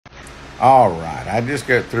Alright, I just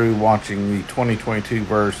got through watching the 2022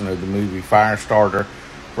 version of the movie Firestarter.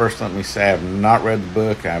 First, let me say I have not read the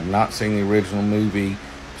book, I have not seen the original movie,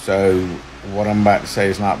 so what I'm about to say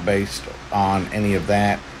is not based on any of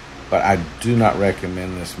that, but I do not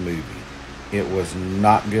recommend this movie. It was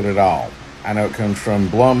not good at all. I know it comes from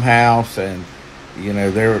Blumhouse, and you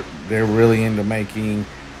know they're really into making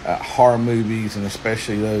horror movies, and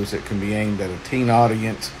especially those that can be aimed at a teen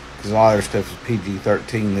audience, because a lot of their stuff is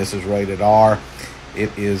PG-13. This is rated R.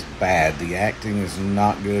 It is bad. The acting is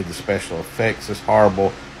not good. The special effects is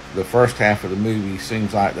horrible. The first half of the movie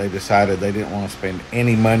seems like they decided they didn't want to spend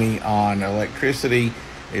any money on electricity.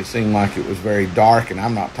 It seemed like it was very dark, and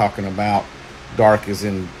I'm not talking about dark as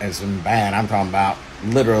in bad. I'm talking about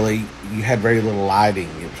literally you had very little lighting.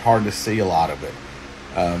 It was hard to see a lot of it.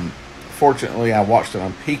 Fortunately, I watched it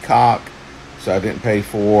on Peacock, so I didn't pay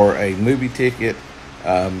for a movie ticket.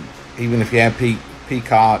 Even if you have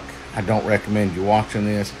Peacock, I don't recommend you watching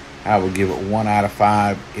this. I would give it 1 out of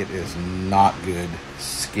 5. It is not good.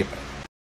 Skip it.